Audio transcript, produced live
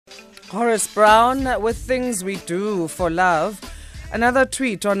Horace Brown with Things We Do for Love. Another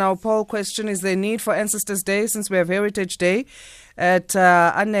tweet on our poll question: is there need for Ancestors Day since we have Heritage Day? At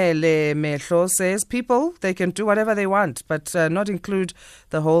Anele Mehlo says people, they can do whatever they want, but not include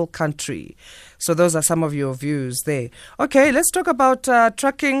the whole country. So those are some of your views there. Okay, let's talk about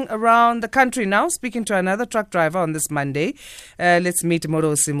trucking around the country now. Speaking to another truck driver on this Monday, let's meet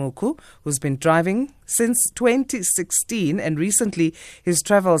Morosi Mokhu, who's been driving since 2016, and recently his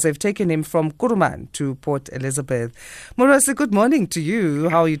travels have taken him from Kuruman to Port Elizabeth. Morosi, good morning to you.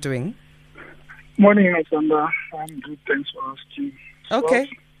 How are you doing? Morning, Alexander. I'm good. Thanks for asking. Okay.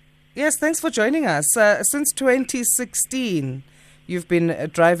 Yes, thanks for joining us. Since 2016, you've been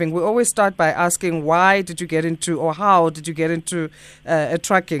driving. We always start by asking, why did you get into, or how did you get into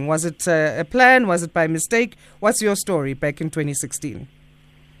trucking? Was it a plan? Was it by mistake? What's your story back in 2016?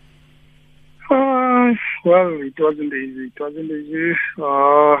 Well, it wasn't easy.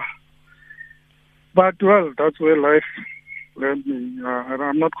 But, well, that's where life led me.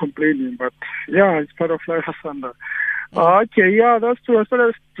 I'm not complaining, but, yeah, it's part of life, Alexander. Okay, yeah, that's true. I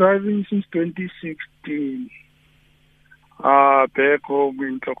started driving since 2016. Back home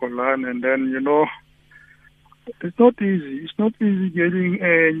in Tokolan, and then, it's not easy. It's not easy getting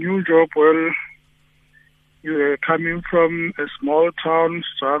a new job when you're coming from a small town,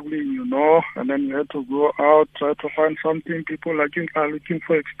 struggling, and then you have to go out, try to find something. People are looking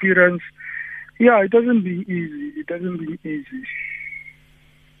for experience. Yeah, it doesn't be easy.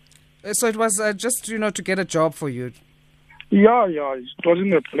 So it was just, to get a job for you? Yeah. It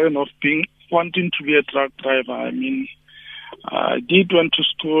wasn't a plan of wanting to be a truck driver. I mean, I did went to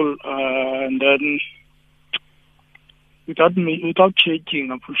school, and then without checking,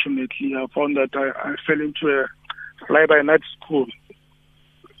 unfortunately, I found that I fell into a fly-by-night school.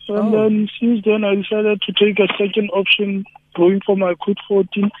 And then since then, I decided to take a second option, going for my Code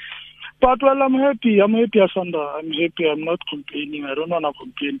 14. But, well, I'm happy, Asanda. I'm happy. I'm not complaining. I don't want to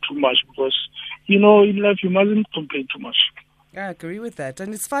complain too much because, in life, you mustn't complain too much. I agree with that.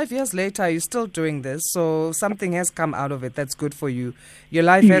 And it's 5 years later, you're still doing this. So something has come out of it that's good for you. Your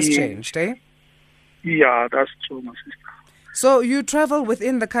life has changed, eh? Yeah, that's true, my sister. So you travel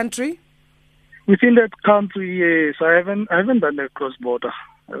within the country? Within that country, yes. I haven't done a cross-border.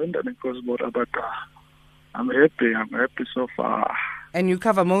 But I'm happy. I'm happy so far. And you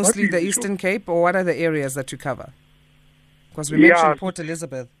cover mostly the Eastern Cape, or what are the areas that you cover? Because we mentioned Port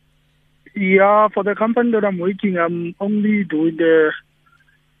Elizabeth. Yeah, for the company that I'm working, I'm only doing the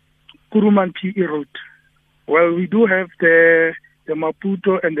Kuruman PE route. Well, we do have the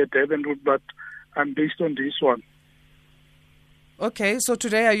Maputo and the Durban route, but I'm based on this one. Okay, so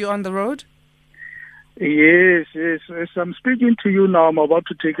today are you on the road? Yes. As I'm speaking to you now, I'm about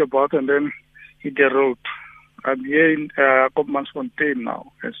to take a bath and then hit the road. I'm here in Kopmansfontein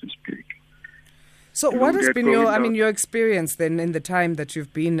now, as we speak. So what has been your experience then in the time that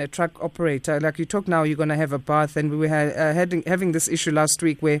you've been a truck operator? Like you talk now, you're going to have a bath, and we were having this issue last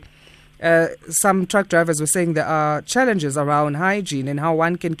week where some truck drivers were saying there are challenges around hygiene and how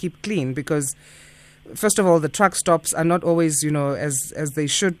one can keep clean because, first of all, the truck stops are not always, as they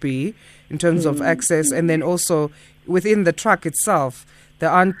should be in terms of access, and then also within the truck itself, there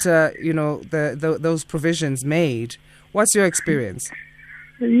aren't, those provisions made. What's your experience?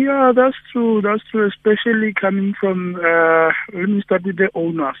 Yeah, that's true, especially coming from, let me start with the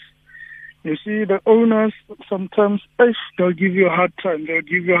owners. You see, the owners, sometimes they'll give you a hard time.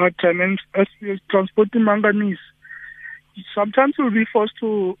 And as you're transporting manganese, sometimes you'll be forced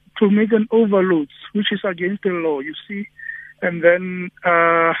to make an overload, which is against the law, you see. And then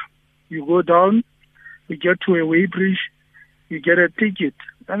you go down, you get to a weighbridge, you get a ticket.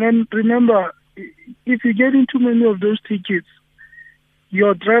 And then remember, if you get into many of those tickets,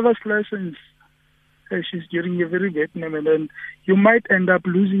 your driver's license is getting a very bad name, and then you might end up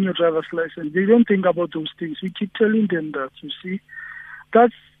losing your driver's license. They don't think about those things. We keep telling them that, you see.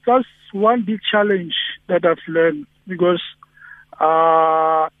 That's one big challenge that I've learned because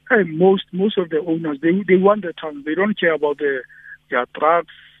most of the owners, they want the tons. They don't care about their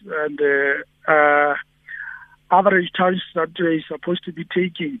trucks and the average tons that they're supposed to be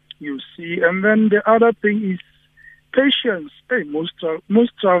taking, you see. And then the other thing is patience.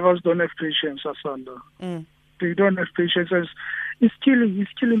 Most drivers don't have patience, Asanda. They don't have patience. It's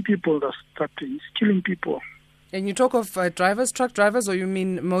killing people. That's that thing. It's killing people. And you talk of truck drivers, or you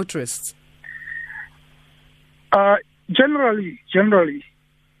mean motorists? Generally,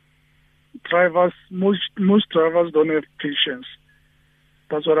 drivers. Most drivers don't have patience.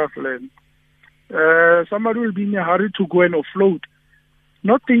 That's what I've learned. Somebody will be in a hurry to go and offload,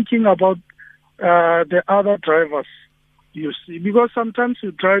 not thinking about the other drivers You see, because sometimes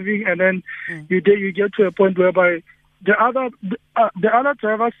you're driving and then you get to a point whereby the other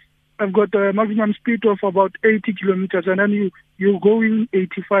drivers have got a maximum speed of about 80 kilometers, and then you're going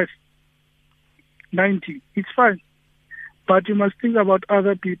 85, 90. It's fine, but you must think about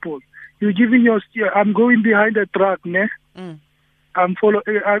other people. You're giving your steer. I'm going behind a truck, ne?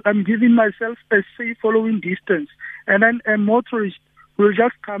 I'm giving myself a safe following distance, and then a motorist will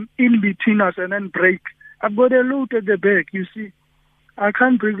just come in between us and then brake. I've got a load at the back, you see. I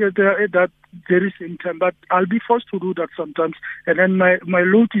can't brake at that very same time, but I'll be forced to do that sometimes, and then my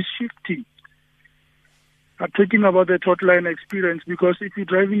load is shifting. I'm talking about the throttle line experience, because if you're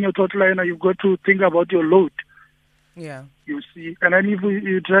driving your throttle liner, you've got to think about your load. Yeah. You see, and then if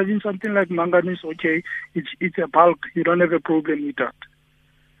you're driving something like manganese, okay, it's a bulk. You don't have a problem with that.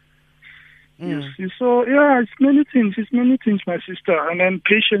 You see, so yeah, it's many things, my sister. And then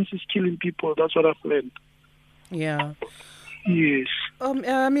patience is killing people. That's what I've learned. Yeah. Yes.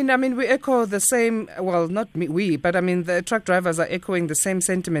 I mean, we echo the same. Well, not we, but I mean, the truck drivers are echoing the same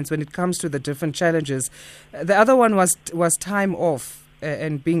sentiments when it comes to the different challenges. The other one was time off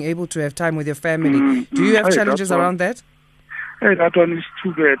and being able to have time with your family. Do you have challenges around that? Hey, that one is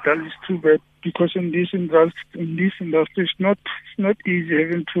too bad. That is too bad, because in this industry, it's not easy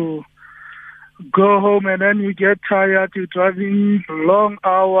having to go home and then you get tired. You're driving long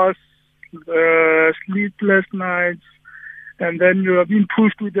hours, sleepless nights, and then you are being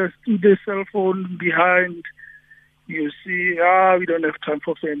pushed with the cell phone behind. You see, we don't have time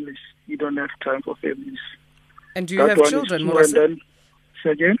for families. We don't have time for families. And do you have children, Morosi?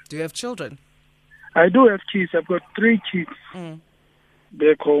 Say again? Do you have children? I do have kids. I've got 3 kids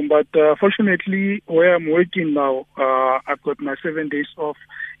back home. But fortunately, where I'm working now, I've got my 7 days off.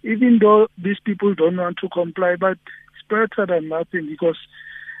 Even though these people don't want to comply, but it's better than nothing, because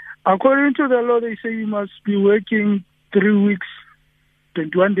according to the law, they say you must be working 3 weeks,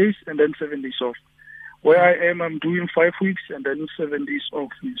 21 days, and then 7 days off. Where I am, I'm doing 5 weeks and then 7 days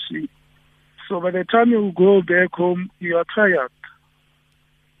off, you see. So by the time you go back home, you are tired.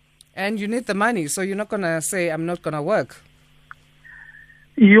 And you need the money, so you're not going to say, I'm not going to work.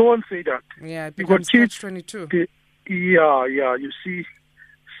 You won't say that. Yeah, it becomes catch-22. Yeah, you see.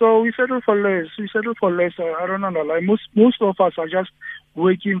 So we settle for less. I don't know. Like most of us are just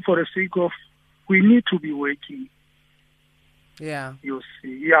working for the sake of, we need to be working. Yeah. You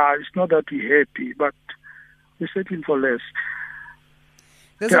see. Yeah, it's not that we're happy, but we're settling for less.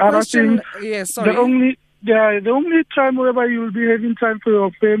 There's a question. Sorry. The only time whereby you will be having time for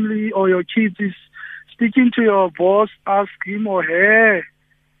your family or your kids is speaking to your boss, ask him or her,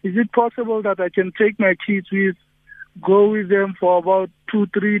 is it possible that I can take my kids go with them for about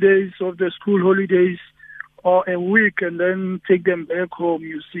 2-3 days of the school holidays or a week, and then take them back home,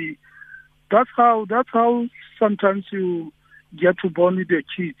 you see. That's how sometimes you get to bond with your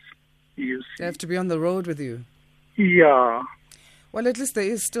kids, you see. They have to be on the road with you. Yeah. Well, at least there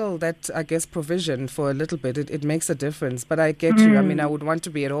is still that, I guess, provision for a little bit. It makes a difference. But I get you. I mean, I would want to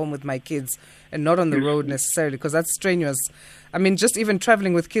be at home with my kids and not on the road necessarily, because that's strenuous. I mean, just even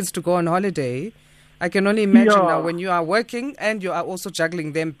traveling with kids to go on holiday, I can only imagine now when you are working and you are also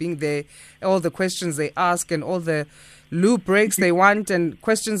juggling them being there, all the questions they ask and all the loop breaks they want and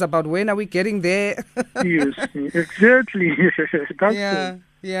questions about when are we getting there. Yes, exactly. That's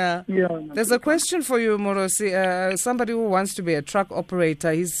Yeah. There's a question for you, Morosi. Somebody who wants to be a truck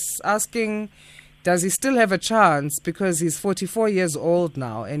operator, he's asking, does he still have a chance? Because he's 44 years old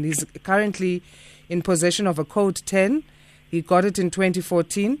now and he's currently in possession of a Code 10. He got it in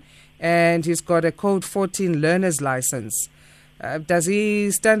 2014 and he's got a Code 14 learner's license. Does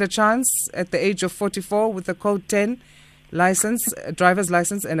he stand a chance at the age of 44 with a Code 10 license, a driver's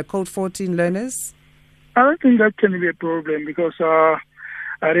license, and a Code 14 learner's? I don't think that can be a problem, because I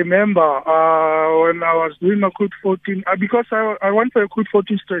remember when I was doing my Code 14, because I went for a Code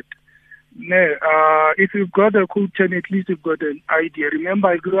 14 straight. If you've got a Code 10, at least you've got an idea. Remember,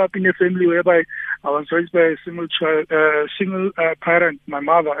 I grew up in a family whereby I was raised by a single parent, my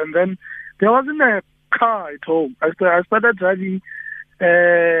mother, and then there wasn't a car at home. I started driving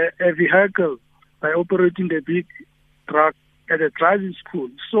a vehicle by operating the big truck at a driving school.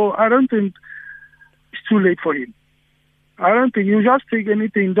 So I don't think it's too late for him. I don't think you just take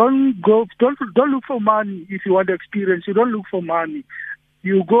anything. Don't look for money if you want experience. You don't look for money.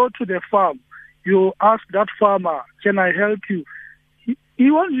 You go to the farm. You ask that farmer, "Can I help you?" He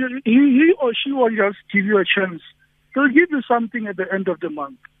or she won't just give you a chance. He'll give you something at the end of the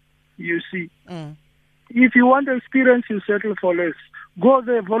month. You see. If you want experience, you settle for less. Go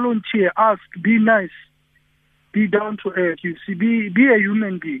there, volunteer, ask, be nice, be down to earth. You see, be a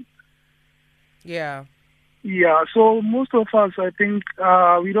human being. Yeah. Yeah, so most of us, I think,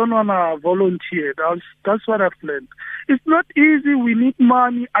 we don't want to volunteer. That's what I've learned. It's not easy. We need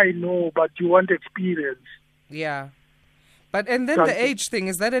money, I know, but you want experience. Yeah. But and then the age thing,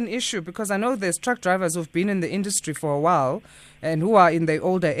 is that an issue? Because I know there's truck drivers who've been in the industry for a while and who are in their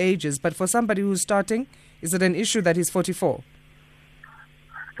older ages. But for somebody who's starting, is it an issue that he's 44?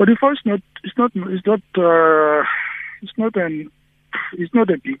 44 is it's not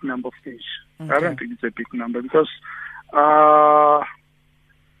a big number of age. Okay. I don't think it's a big number because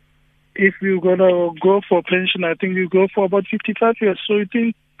if you're gonna go for pension, I think you go for about 55 years. So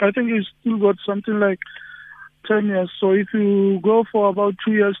I think you still got something like 10 years. So if you go for about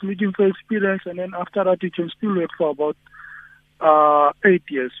 2 years looking for experience, and then after that you can still work for about 8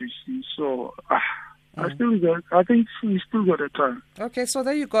 years. You see, so. I think we still got a time. Okay, so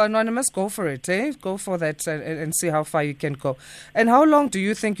there you go, Anonymous. Go for it, eh? Go for that and see how far you can go. And how long do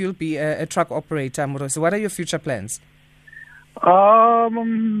you think you'll be a truck operator, Morosi? What are your future plans? I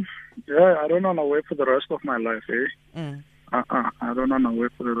don't want to wait for the rest of my life, eh? I don't want to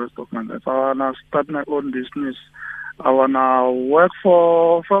wait for the rest of my life. I want to start my own business. I want to work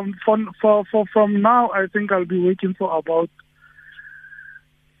from now. I think I'll be working for about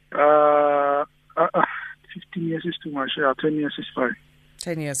 15 years is too much. 10 years is fine.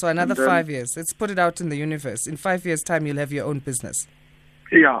 10 years. So another 5 years. Let's put it out in the universe. In 5 years' time, you'll have your own business.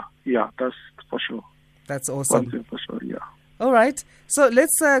 Yeah, that's for sure. That's awesome. For sure, yeah. All right. So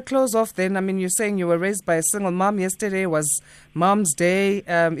let's close off then. I mean, you're saying you were raised by a single mom. Yesterday was Mom's Day.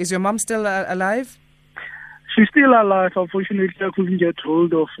 Is your mom still alive? She's still alive. Unfortunately, I couldn't get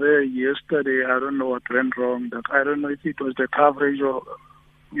hold of her yesterday. I don't know what went wrong. I don't know if it was the coverage or...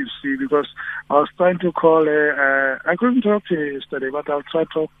 You see, because I was trying to call her. I couldn't talk to her yesterday, but I'll try to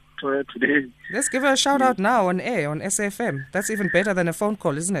talk to her today. Let's give her a shout out now on air, on SFM. That's even better than a phone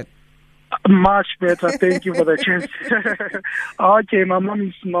call, isn't it? Much better. Thank you for the chance. Okay, my mom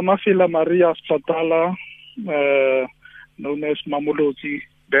is Mama Fila Maria Spatala, known as Morosi,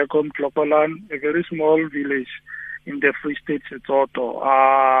 back home, Klopalan, a very small village in the Free State, Setsoto.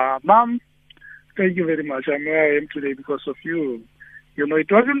 Mom, thank you very much. I'm where I am today because of you. You know,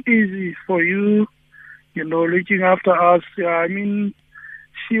 it wasn't easy for you, looking after us. I mean,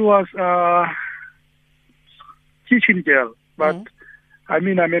 she was a kitchen girl, but I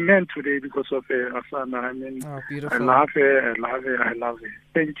mean, I'm a man today because of her, Asana. I mean, beautiful. I love her.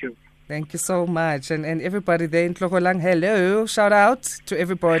 Thank you. Thank you so much. And everybody there in Tlokolang, hello. Shout out to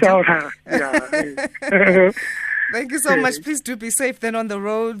everybody. Shout out, yeah. Thank you so much. Please do be safe then on the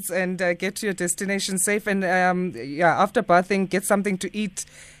roads and get to your destination safe. And after bathing, get something to eat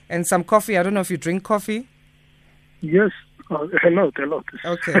and some coffee. I don't know if you drink coffee. Yes. Hello.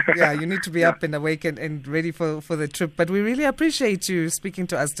 Okay. Yeah, you need to be up and awake and ready for the trip. But we really appreciate you speaking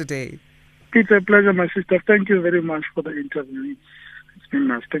to us today. It's a pleasure, my sister. Thank you very much for the interview. It's been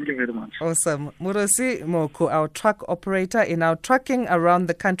nice. Thank you very much. Awesome. Morosi Mokhu, our truck operator in our Trucking Around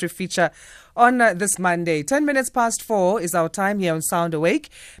the Country feature on this Monday. 10 minutes past 4 is our time here on Sound Awake.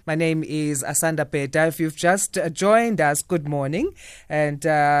 My name is Asanda Peta. If you've just joined us, good morning. And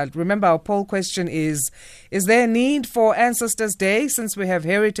remember, our poll question is there a need for Ancestors Day since we have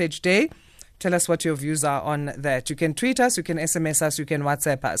Heritage Day? Tell us what your views are on that. You can tweet us, you can SMS us, you can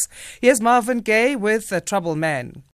WhatsApp us. Here's Marvin Gaye with Trouble Man.